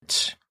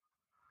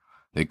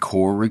The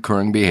core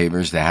recurring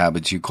behaviors, the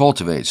habits you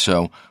cultivate.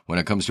 So when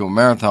it comes to a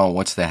marathon,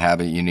 what's the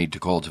habit you need to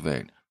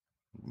cultivate?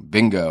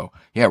 Bingo.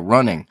 Yeah,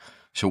 running.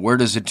 So what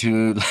does the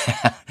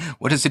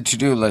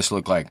to-do list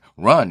look like?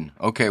 Run.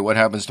 Okay, what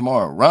happens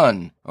tomorrow?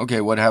 Run.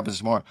 Okay, what happens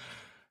tomorrow?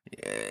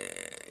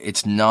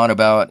 It's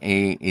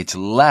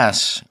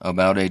less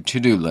about a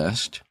to-do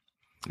list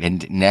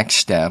and next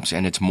steps,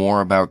 and it's more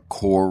about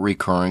core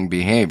recurring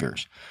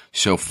behaviors.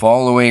 So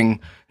following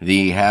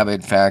the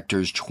Habit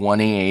Factors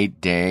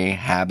 28-day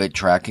habit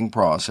tracking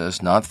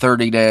process, not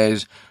 30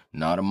 days,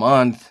 not a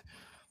month.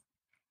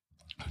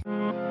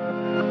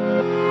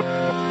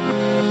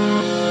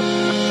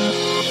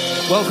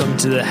 Welcome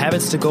to the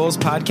Habits to Goals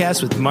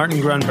podcast with Martin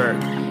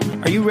Grunberg.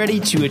 Are you ready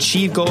to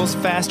achieve goals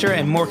faster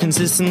and more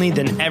consistently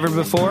than ever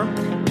before?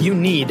 You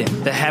need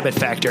the Habit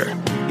Factor.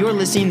 You're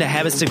listening to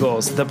Habits to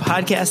Goals, the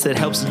podcast that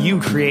helps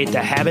you create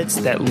the habits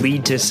that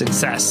lead to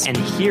success. And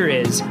here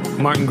is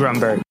Martin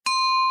Grunberg.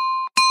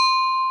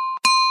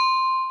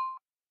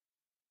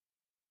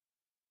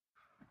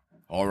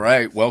 All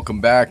right,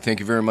 welcome back. Thank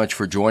you very much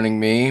for joining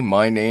me.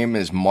 My name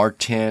is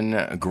Martin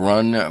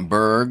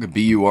Grunberg,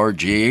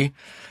 B-U-R-G.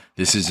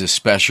 This is a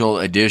special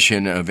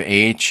edition of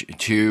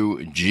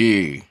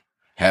H2G,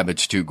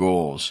 Habits to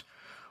Goals.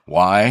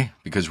 Why?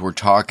 Because we're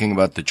talking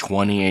about the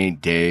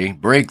 28-day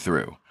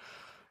breakthrough.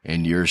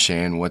 And you're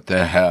saying, what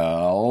the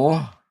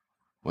hell?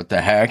 What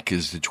the heck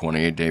is the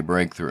 28-day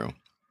breakthrough?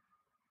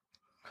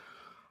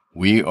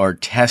 We are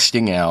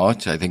testing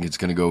out, I think it's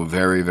going to go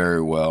very,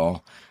 very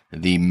well,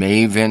 the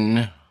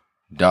Maven.com,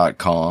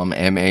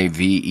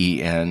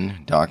 Maven.com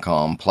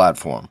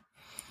platform.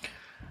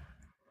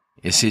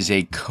 This is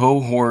a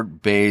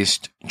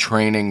cohort-based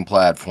training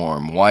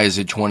platform. Why is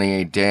it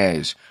 28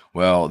 days?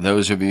 Well,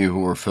 those of you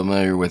who are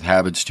familiar with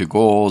Habits to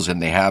Goals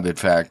and the Habit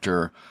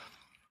Factor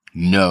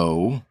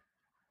know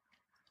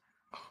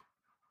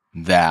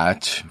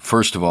that,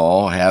 first of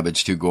all,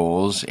 Habits to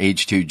Goals,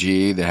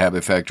 H2G, the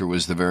Habit Factor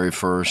was the very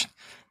first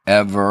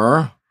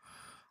ever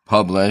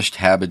published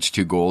Habits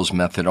to Goals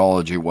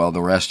methodology, while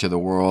the rest of the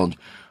world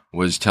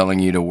was telling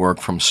you to work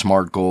from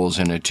SMART goals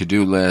and a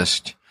to-do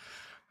list.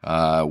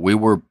 We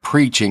were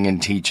preaching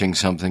and teaching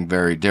something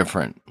very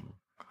different.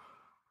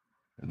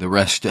 The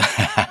rest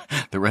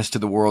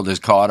of the world has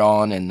caught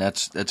on, and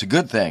that's a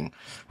good thing.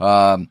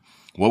 What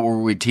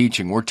were we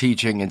teaching? We're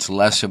teaching it's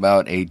less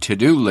about a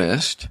to-do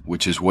list,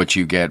 which is what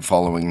you get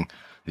following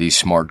the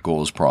SMART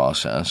goals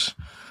process.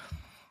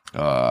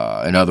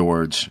 In other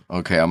words,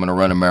 okay, I'm going to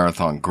run a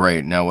marathon.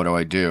 Great. Now what do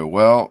I do?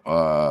 Well,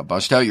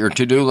 bust out your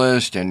to-do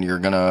list, and you're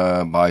going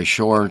to buy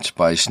shorts,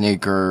 buy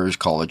sneakers,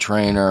 call a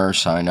trainer,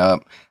 sign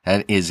up.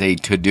 That is a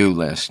to-do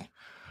list.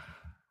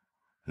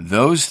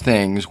 Those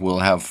things will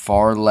have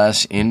far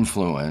less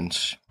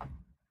influence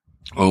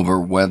over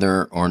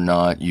whether or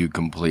not you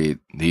complete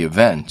the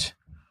event.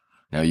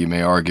 Now, you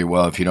may argue,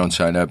 well, if you don't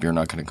sign up, you're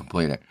not going to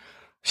complete it.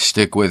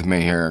 Stick with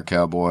me here,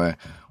 cowboy.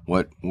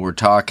 What we're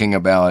talking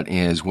about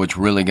is what's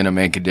really going to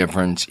make a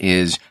difference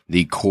is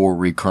the core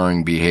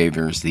recurring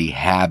behaviors, the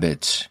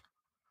habits.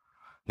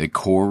 The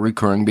core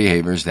recurring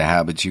behaviors, the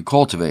habits you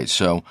cultivate.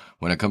 So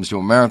when it comes to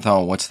a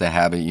marathon, what's the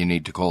habit you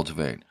need to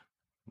cultivate?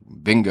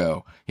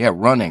 Bingo. Yeah,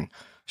 running.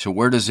 So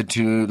what does the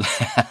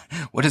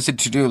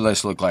to-do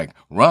list look like?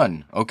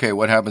 Run. Okay,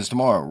 what happens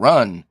tomorrow?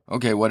 Run.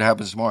 Okay, what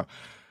happens tomorrow?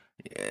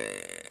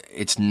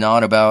 It's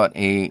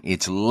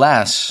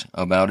less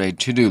about a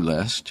to-do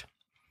list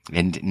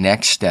and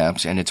next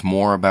steps, and it's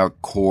more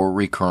about core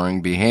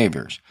recurring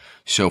behaviors.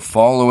 So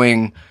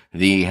following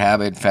the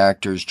Habit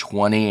Factors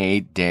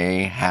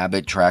 28-day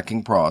habit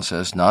tracking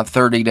process, not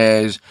 30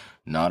 days,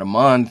 not a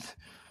month,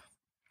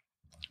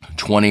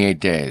 28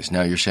 days.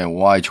 Now you're saying,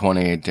 why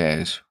 28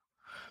 days?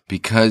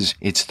 Because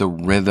it's the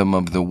rhythm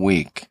of the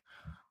week.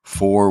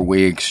 4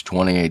 weeks,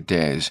 28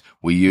 days.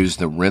 We use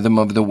the rhythm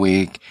of the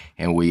week,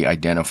 and we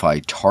identify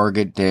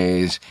target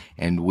days,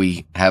 and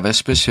we have a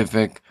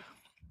specific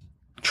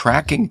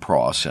tracking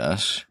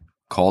process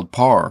called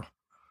PAR,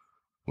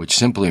 which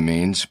simply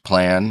means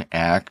plan,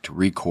 act,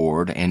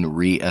 record, and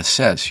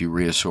reassess. You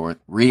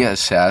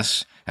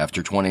reassess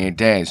after 28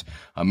 days.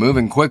 I'm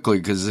moving quickly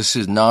because this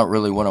is not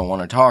really what I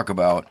want to talk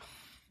about,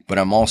 but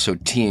I'm also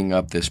teeing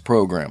up this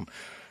program.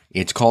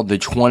 It's called the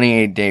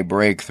 28-day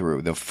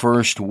breakthrough. The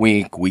first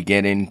week we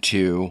get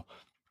into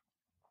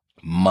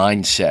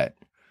mindset.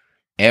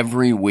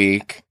 Every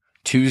week,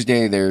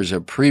 Tuesday, there's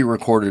a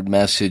pre-recorded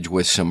message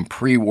with some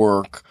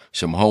pre-work,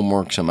 some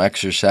homework, some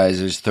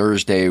exercises.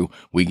 Thursday,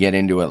 we get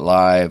into it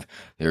live.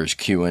 There's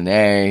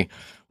Q&A.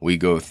 We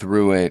go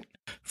through it.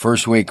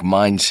 First week,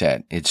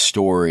 mindset. It's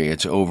story.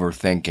 It's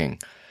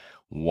overthinking.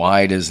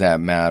 Why does that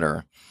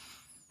matter?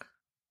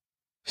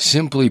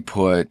 Simply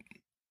put,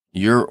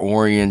 your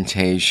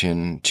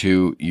orientation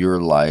to your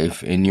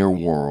life, in your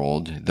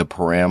world, the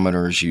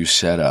parameters you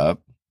set up,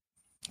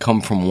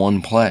 come from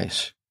one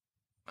place.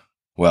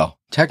 Well,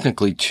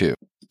 technically two.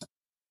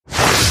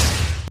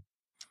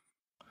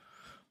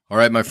 All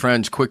right, my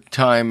friends, quick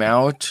time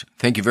out.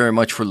 Thank you very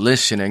much for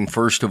listening,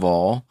 first of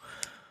all.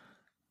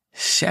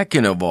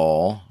 Second of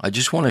all, I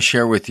just want to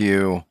share with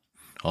you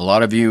A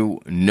lot of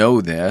you know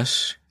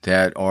this,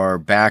 that our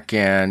back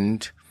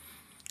end,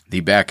 the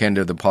back end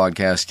of the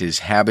podcast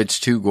is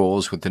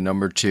habits2goals with the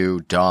number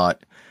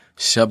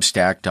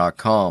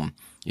 2.substack.com.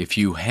 If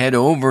you head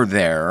over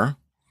there,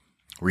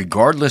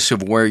 regardless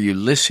of where you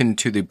listen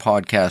to the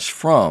podcast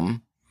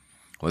from,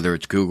 whether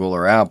it's Google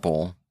or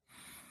Apple,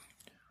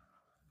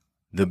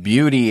 the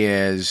beauty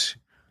is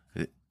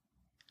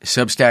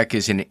Substack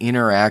is an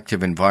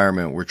interactive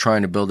environment. We're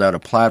trying to build out a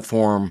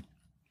platform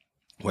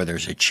where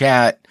there's a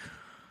chat,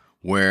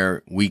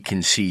 where we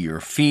can see your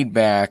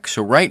feedback.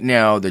 So right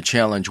now, the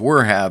challenge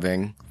we're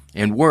having,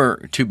 and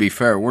to be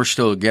fair, we're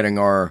still getting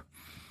our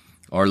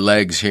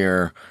legs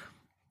here,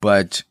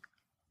 but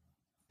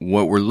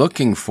what we're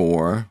looking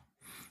for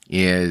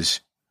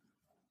is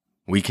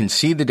we can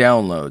see the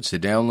downloads. The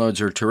downloads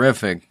are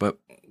terrific, but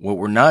what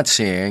we're not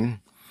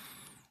seeing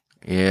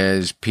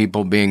is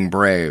people being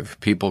brave,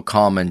 people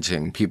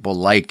commenting, people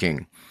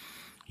liking.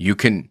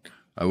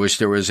 I wish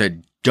there was a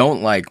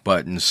don't like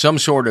button, some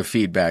sort of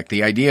feedback.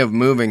 The idea of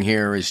moving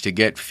here is to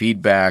get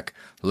feedback.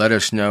 Let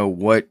us know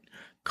what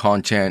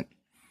content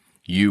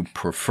you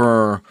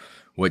prefer,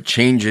 what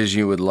changes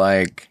you would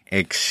like,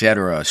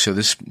 etc. So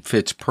this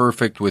fits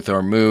perfect with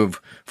our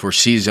move for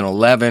season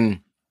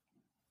 11.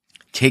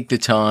 Take the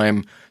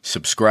time,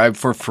 subscribe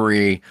for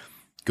free.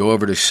 Go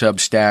over to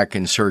Substack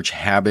and search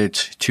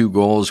Habits 2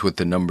 Goals with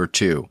the number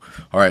 2.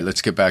 All right,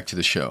 let's get back to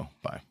the show.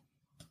 Bye.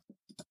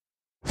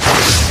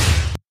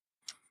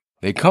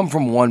 They come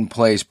from one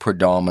place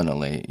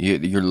predominantly.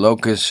 Your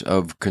locus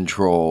of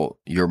control,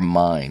 your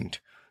mind.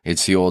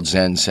 It's the old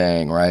Zen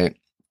saying, right?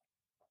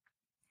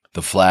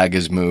 The flag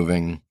is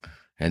moving.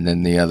 And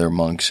then the other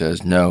monk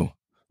says, no,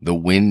 the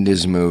wind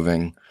is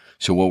moving.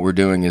 So what we're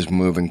doing is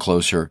moving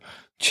closer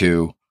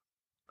to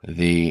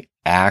the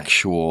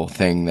actual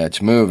thing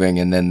that's moving,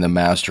 and then the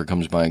master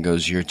comes by and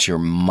goes, it's your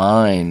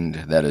mind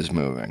that is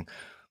moving.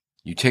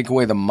 You take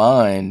away the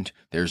mind,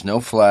 there's no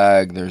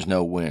flag, there's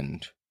no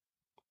wind.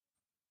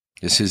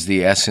 This is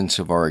the essence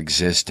of our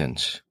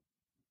existence,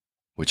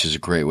 which is a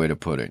great way to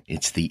put it.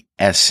 It's the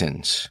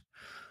essence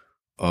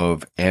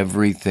of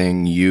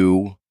everything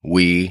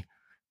we,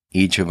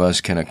 each of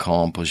us can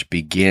accomplish,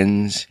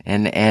 begins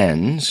and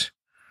ends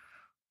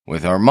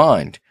with our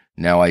mind.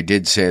 Now, I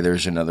did say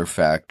there's another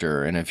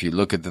factor, and if you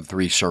look at the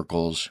 3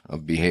 circles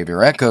of behavior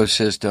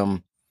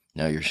ecosystem,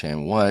 now you're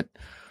saying, what?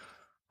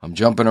 I'm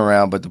jumping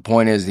around, but the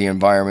point is the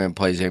environment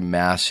plays a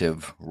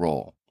massive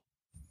role.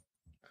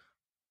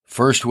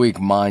 First week,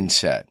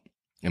 mindset.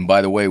 And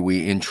by the way,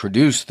 we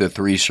introduced the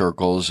 3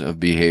 circles of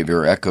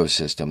behavior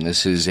ecosystem.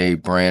 This is a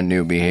brand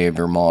new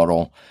behavior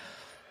model,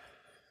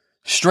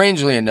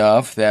 strangely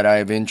enough, that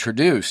I've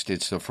introduced.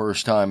 It's the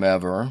first time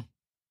ever,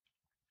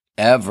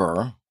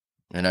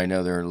 and I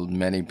know there are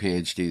many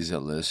PhDs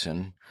that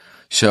listen.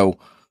 So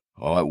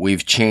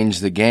we've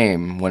changed the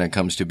game when it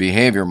comes to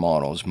behavior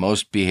models.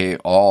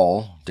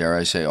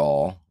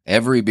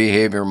 Every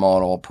behavior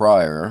model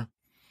prior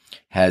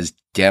has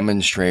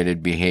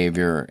demonstrated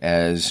behavior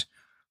as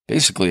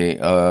basically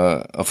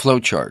a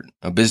flowchart,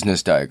 a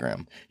business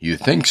diagram. You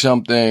think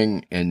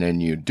something, and then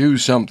you do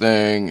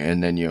something,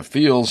 and then you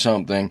feel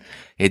something.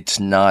 It's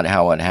not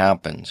how it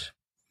happens.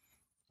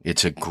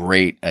 It's a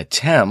great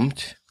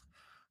attempt,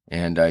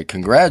 and I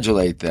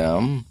congratulate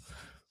them,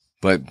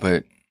 but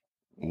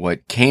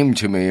what came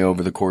to me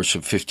over the course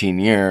of 15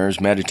 years,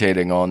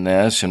 meditating on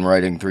this and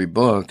writing 3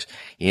 books,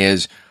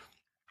 is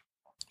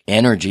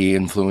energy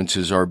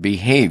influences our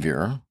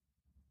behavior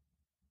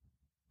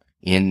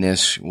in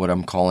this, what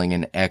I'm calling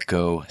an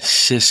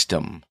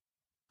ecosystem.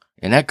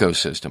 An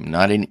ecosystem,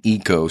 not an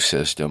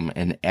ecosystem,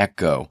 an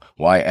echo.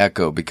 Why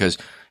echo? Because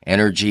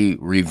energy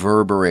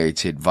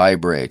reverberates, it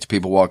vibrates.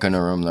 People walk in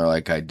a room, they're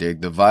like, I dig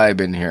the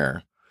vibe in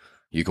here.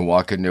 You can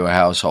walk into a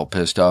house all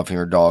pissed off and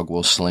your dog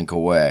will slink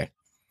away.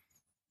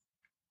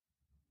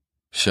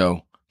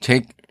 So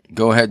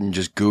go ahead and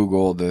just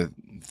Google the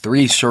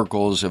 3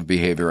 circles of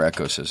behavior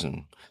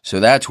ecosystem. So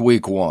that's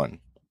week 1.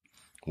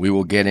 We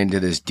will get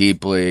into this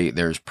deeply.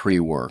 There's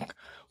pre-work.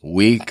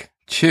 Week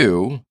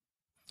 2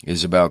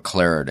 is about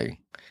clarity.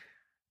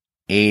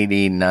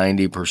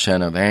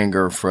 80-90% of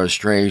anger,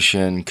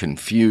 frustration,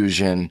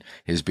 confusion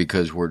is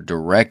because we're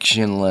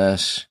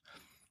directionless,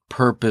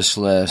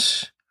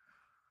 purposeless.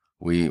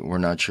 We're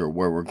not sure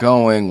where we're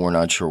going. We're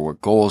not sure what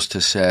goals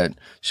to set.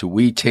 So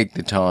we take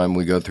the time.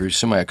 We go through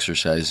some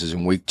exercises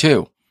in week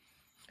 2.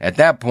 At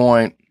that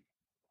point,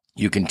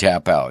 you can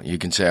tap out. You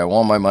can say, I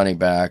want my money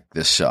back.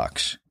 This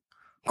sucks.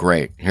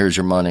 Great. Here's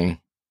your money.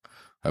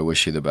 I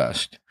wish you the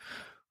best.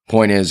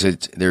 Point is,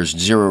 there's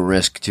zero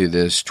risk to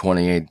this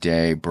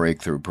 28-day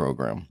breakthrough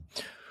program.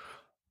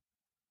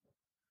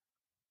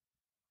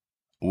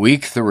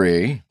 Week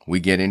 3, we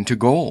get into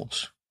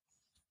goals.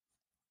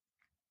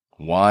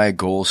 Why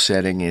goal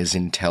setting is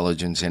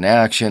intelligence in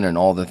action and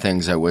all the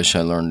things I wish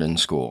I learned in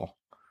school.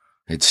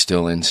 It's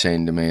still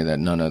insane to me that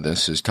none of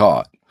this is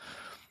taught.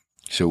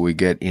 So we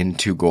get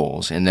into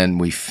goals, and then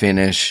we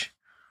finish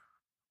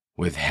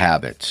with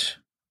habits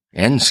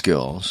and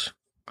skills,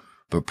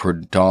 but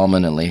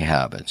predominantly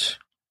habits.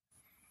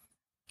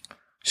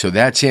 So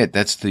that's it.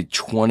 That's the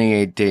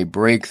 28-day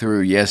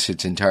breakthrough. Yes,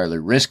 it's entirely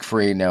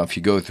risk-free. Now, if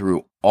you go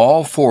through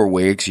all 4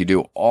 weeks, you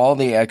do all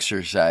the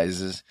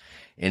exercises,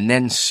 and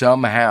then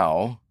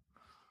somehow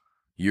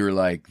you're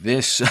like,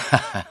 this,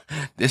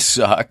 this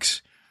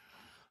sucks.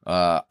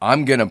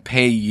 I'm going to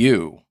pay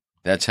you.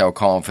 That's how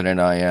confident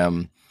I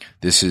am.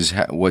 This is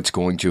what's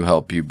going to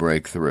help you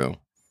break through.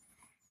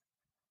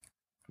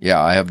 Yeah,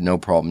 I have no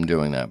problem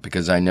doing that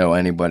because I know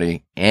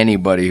anybody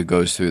who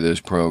goes through this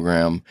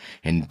program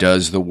and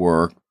does the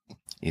work,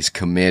 is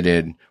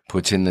committed,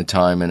 puts in the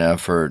time and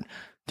effort,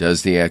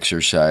 does the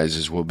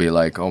exercises, will be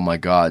like, oh my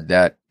God,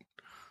 that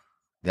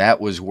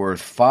was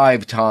worth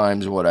 5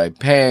 times what I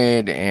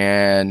paid,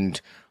 and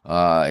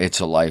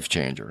it's a life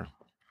changer.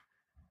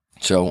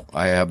 So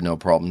I have no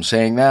problem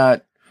saying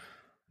that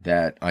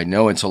I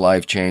know it's a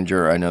life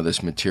changer. I know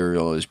this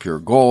material is pure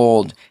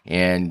gold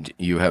and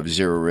you have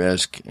zero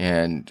risk,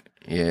 and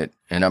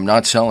I'm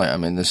not selling. I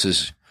mean, this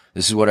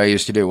is what I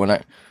used to do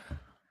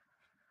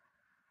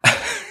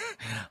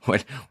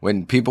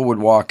when people would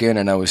walk in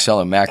and I was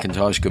selling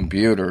Macintosh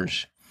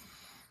computers.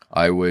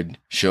 I would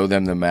show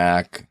them the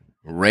Mac,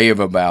 rave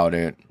about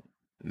it.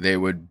 They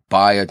would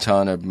buy a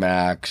ton of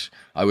Macs.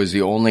 I was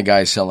the only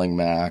guy selling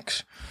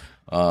Macs.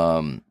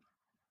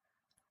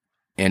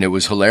 And it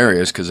was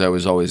hilarious because I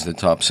was always the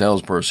top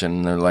salesperson.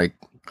 And they're like,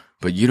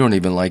 but you don't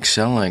even like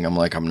selling. I'm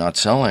like, I'm not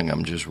selling.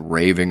 I'm just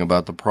raving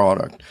about the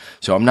product.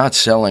 So I'm not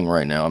selling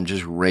right now. I'm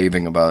just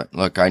raving about,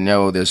 look, I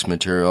know this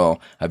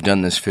material. I've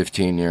done this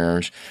 15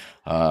 years.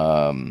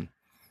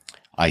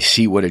 I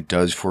see what it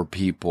does for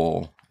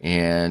people,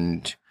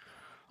 and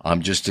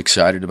I'm just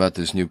excited about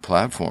this new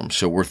platform.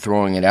 So we're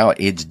throwing it out.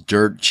 It's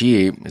dirt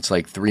cheap. It's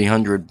like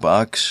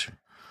 $300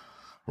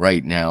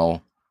 right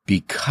now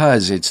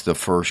because it's the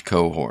first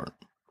cohort.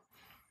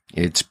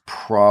 It's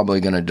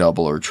probably going to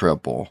double or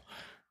triple.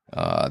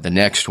 The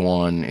next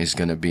one is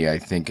going to be, I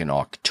think, in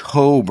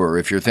October.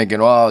 If you're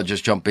thinking, oh, I'll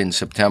just jump in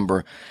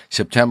September.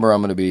 September,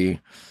 I'm going to be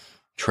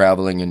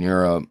traveling in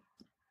Europe.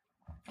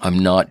 I'm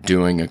not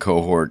doing a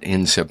cohort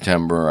in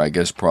September. I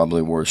guess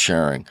probably worth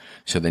sharing.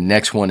 So the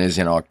next one is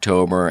in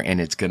October, and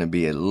it's going to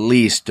be at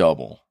least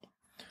double.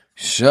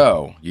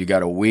 So you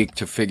got a week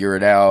to figure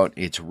it out.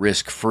 It's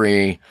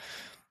risk-free.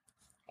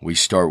 We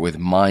start with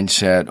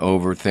mindset,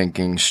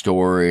 overthinking,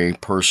 story,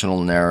 personal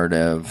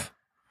narrative,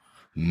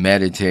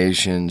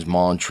 meditations,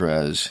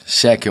 mantras.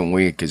 Second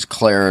week is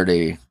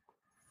clarity,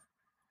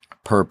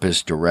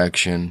 purpose,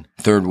 direction.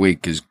 Third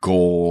week is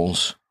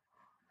goals.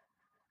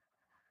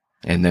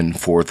 And then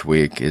fourth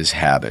week is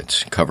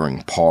habits,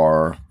 covering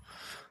PAR,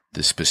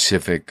 the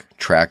specific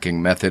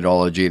tracking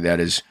methodology that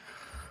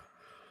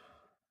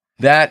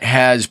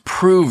has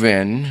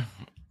proven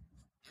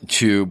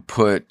to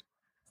put,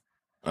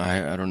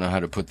 I don't know how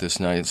to put this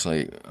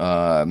nicely,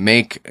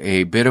 make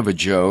a bit of a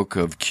joke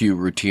of Q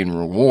routine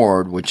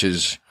reward, which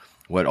is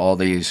what all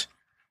these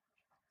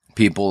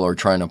people are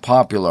trying to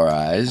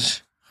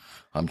popularize.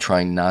 I'm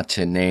trying not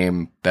to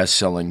name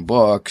best-selling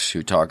books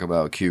who talk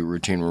about Q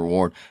routine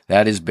reward.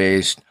 That is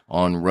based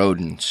on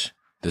rodents,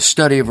 the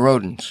study of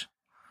rodents.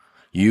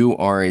 You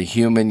are a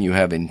human, you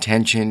have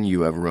intention,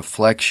 you have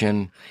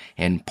reflection,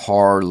 and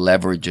PAR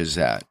leverages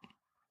that.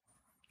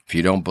 If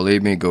you don't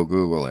believe me, go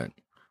Google it.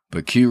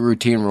 But Q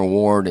routine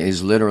reward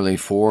is literally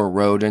for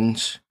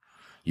rodents.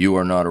 You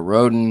are not a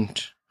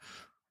rodent.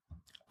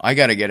 I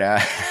got to get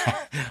out.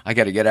 I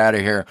got to get out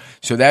of here.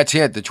 So that's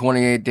it. The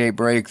 28-day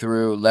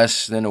breakthrough,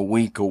 less than a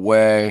week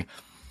away.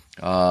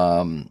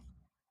 I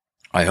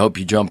hope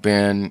you jump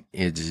in.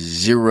 It's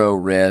zero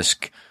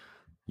risk.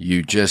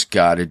 You just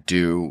got to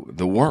do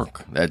the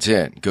work. That's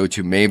it. Go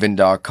to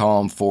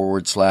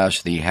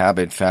maven.com/the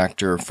habit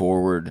factor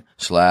 /the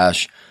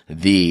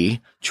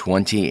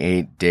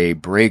 28-day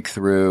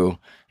breakthrough.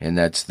 And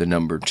that's the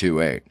number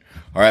 28.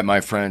 All right,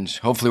 my friends.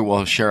 Hopefully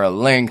we'll share a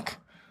link.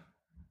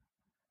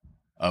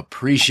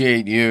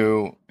 Appreciate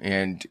you.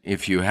 And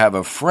if you have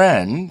a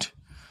friend,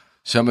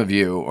 some of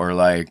you are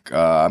like,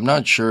 I'm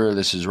not sure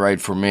this is right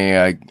for me.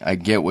 I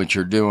get what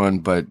you're doing,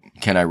 but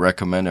can I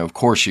recommend it? Of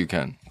course you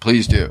can.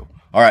 Please do.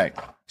 All right.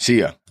 See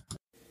ya.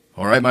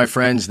 All right, my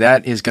friends,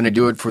 that is going to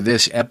do it for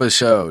this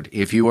episode.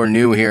 If you are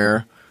new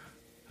here,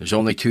 there's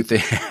only two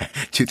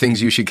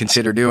things you should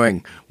consider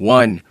doing.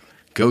 One,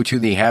 go to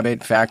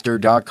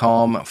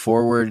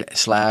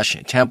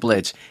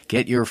thehabitfactor.com/templates.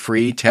 Get your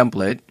free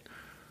template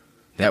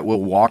that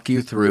will walk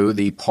you through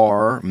the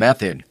PAR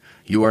method.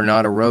 You are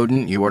not a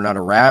rodent. You are not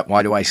a rat.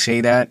 Why do I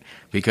say that?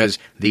 Because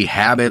the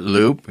habit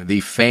loop,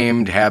 the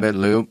famed habit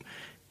loop,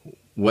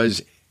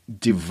 was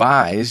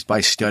devised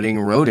by studying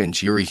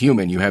rodents. You're a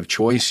human. You have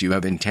choice. You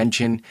have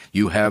intention.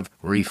 You have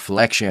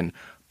reflection.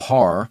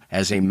 PAR,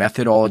 as a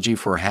methodology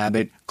for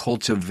habit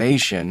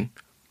cultivation,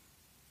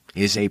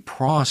 is a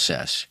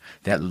process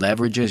that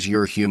leverages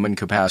your human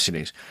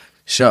capacities.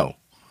 So,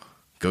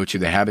 go to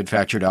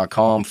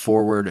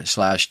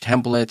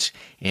thehabitfactor.com/templates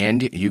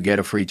and you get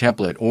a free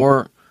template.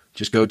 Or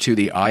just go to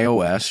the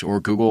iOS or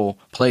Google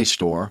Play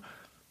Store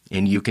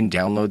and you can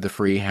download the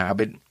free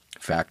Habit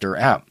Factor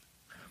app.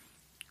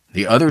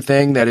 The other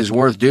thing that is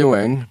worth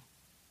doing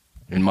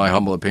in my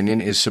humble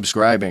opinion, is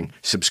subscribing.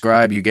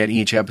 Subscribe, you get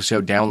each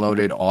episode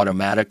downloaded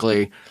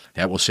automatically.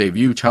 That will save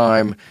you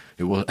time.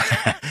 It will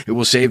it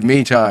will save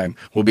me time.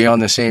 We'll be on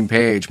the same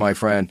page, my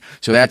friend.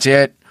 So that's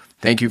it.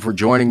 Thank you for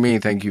joining me.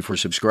 Thank you for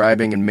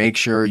subscribing, and make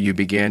sure you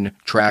begin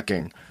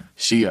tracking.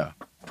 See ya.